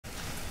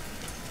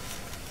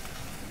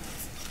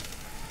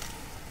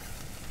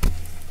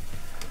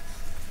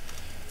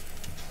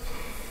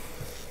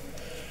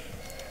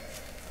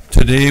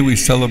Today we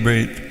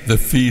celebrate the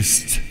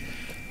feast,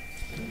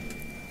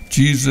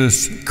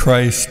 Jesus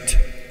Christ,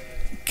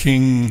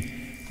 King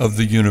of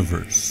the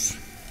universe.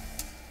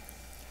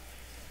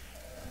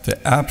 The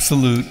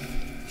absolute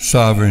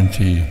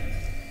sovereignty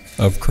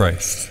of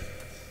Christ.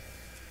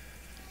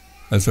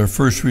 As our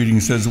first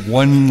reading says,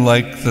 one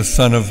like the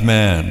Son of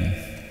Man,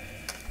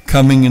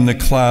 coming in the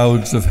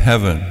clouds of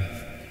heaven,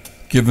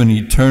 given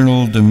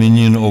eternal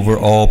dominion over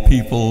all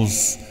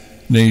peoples,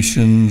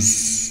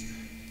 nations,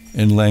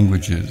 and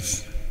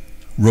languages,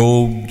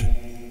 robed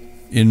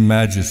in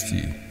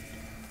majesty.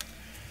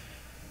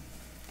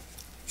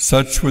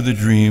 Such were the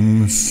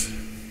dreams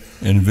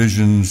and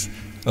visions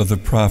of the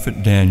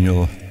prophet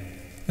Daniel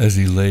as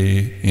he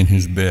lay in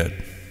his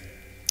bed.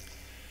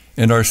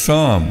 And our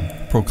psalm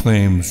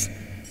proclaims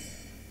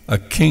a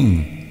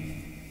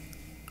king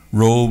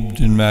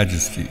robed in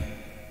majesty.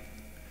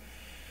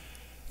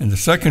 And the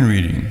second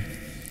reading,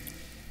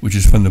 which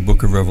is from the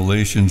book of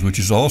Revelations, which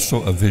is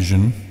also a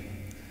vision,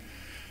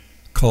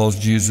 calls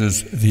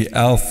Jesus the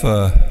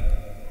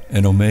Alpha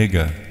and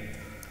Omega,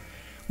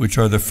 which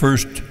are the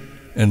first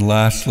and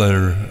last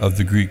letter of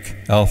the Greek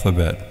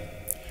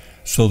alphabet.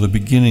 So the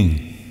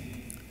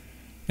beginning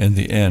and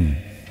the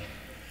end,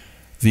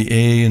 the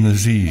A and the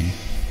Z,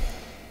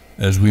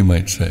 as we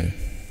might say.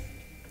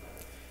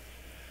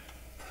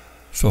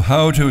 So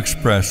how to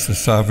express the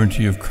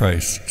sovereignty of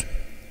Christ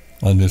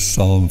on this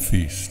solemn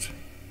feast?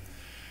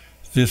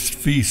 This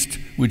feast,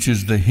 which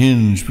is the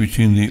hinge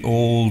between the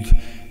old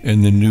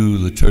and the new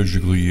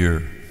liturgical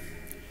year.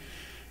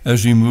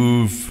 As we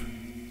move,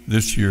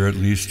 this year at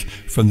least,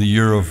 from the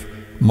year of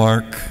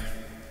Mark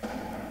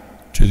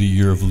to the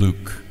year of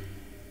Luke.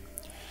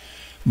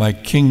 My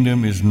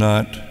kingdom is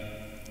not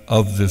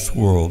of this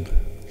world,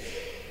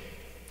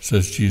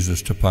 says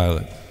Jesus to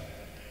Pilate.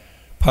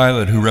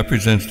 Pilate, who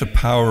represents the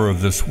power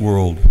of this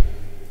world,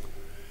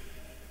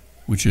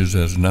 which is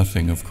as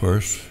nothing, of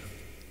course,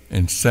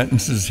 and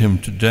sentences him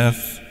to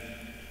death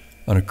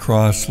on a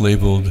cross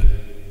labeled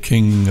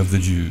King of the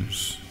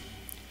Jews.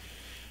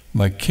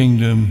 My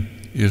kingdom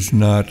is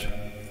not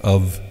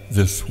of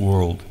this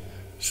world,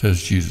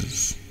 says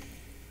Jesus.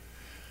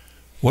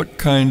 What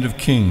kind of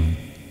king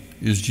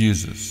is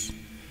Jesus?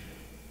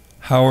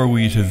 How are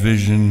we to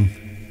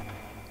vision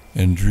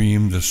and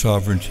dream the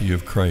sovereignty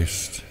of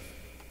Christ?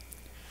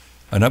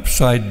 An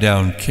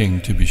upside-down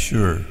king, to be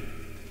sure,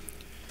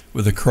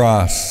 with a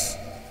cross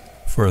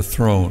for a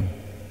throne.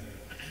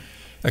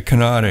 A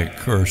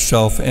kenotic or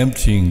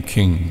self-emptying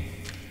king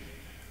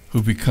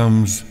who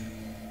becomes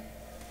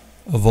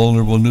a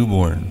vulnerable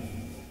newborn,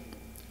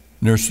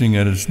 nursing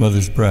at his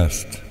mother's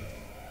breast,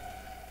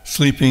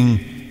 sleeping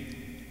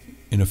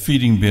in a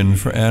feeding bin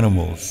for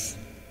animals,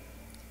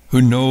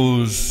 who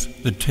knows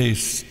the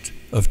taste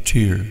of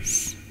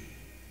tears,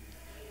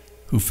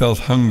 who felt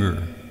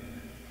hunger,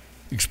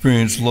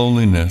 experienced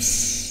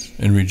loneliness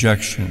and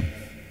rejection,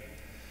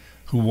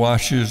 who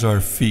washes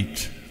our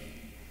feet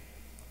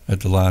at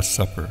the Last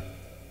Supper,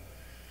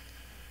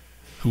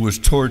 who was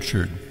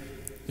tortured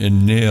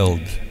and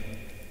nailed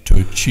to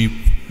a cheap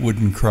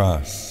wooden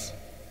cross,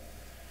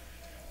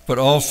 but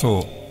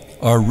also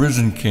our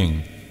risen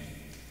King,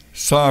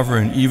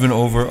 sovereign even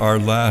over our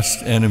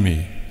last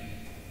enemy,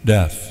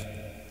 death.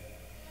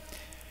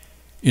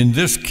 In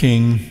this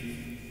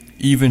King,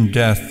 even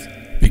death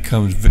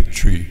becomes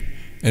victory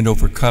and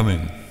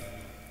overcoming.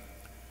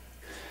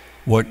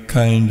 What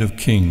kind of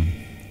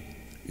king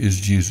is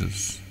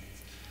Jesus?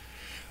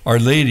 Our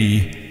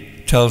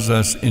Lady tells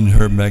us in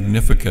her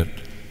Magnificat,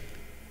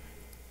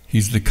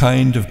 he's the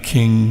kind of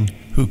king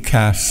who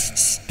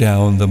casts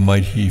down the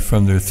mighty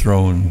from their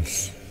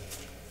thrones,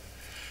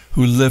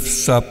 who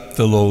lifts up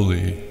the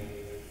lowly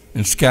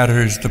and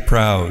scatters the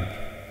proud,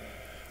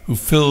 who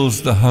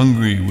fills the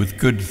hungry with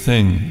good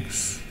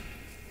things,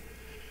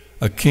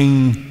 a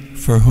king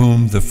for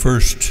whom the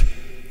first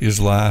is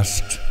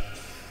last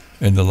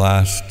and the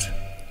last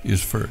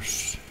is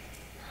first,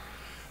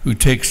 who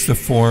takes the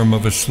form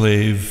of a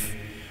slave,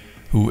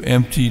 who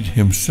emptied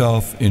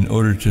himself in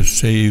order to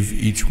save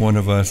each one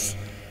of us,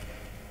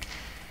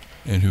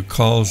 and who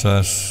calls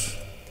us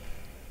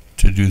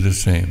to do the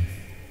same.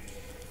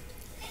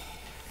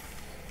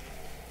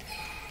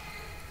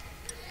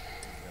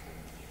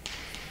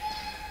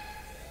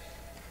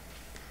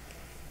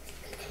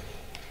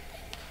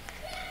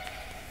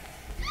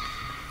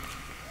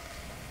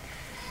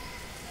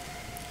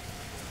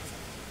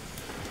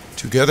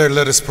 Together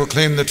let us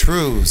proclaim the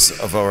truths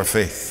of our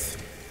faith.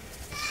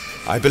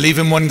 I believe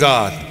in one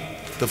God,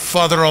 the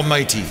Father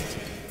Almighty,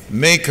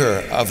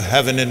 maker of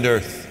heaven and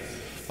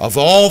earth, of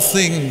all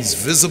things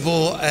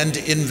visible and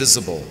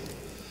invisible.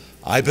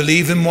 I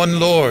believe in one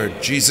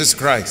Lord, Jesus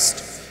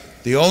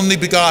Christ, the only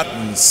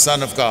begotten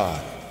Son of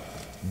God,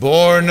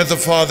 born of the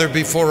Father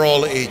before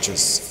all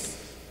ages,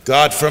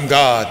 God from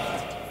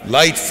God,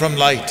 light from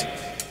light,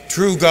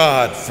 true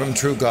God from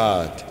true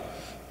God,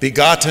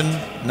 begotten,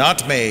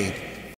 not made,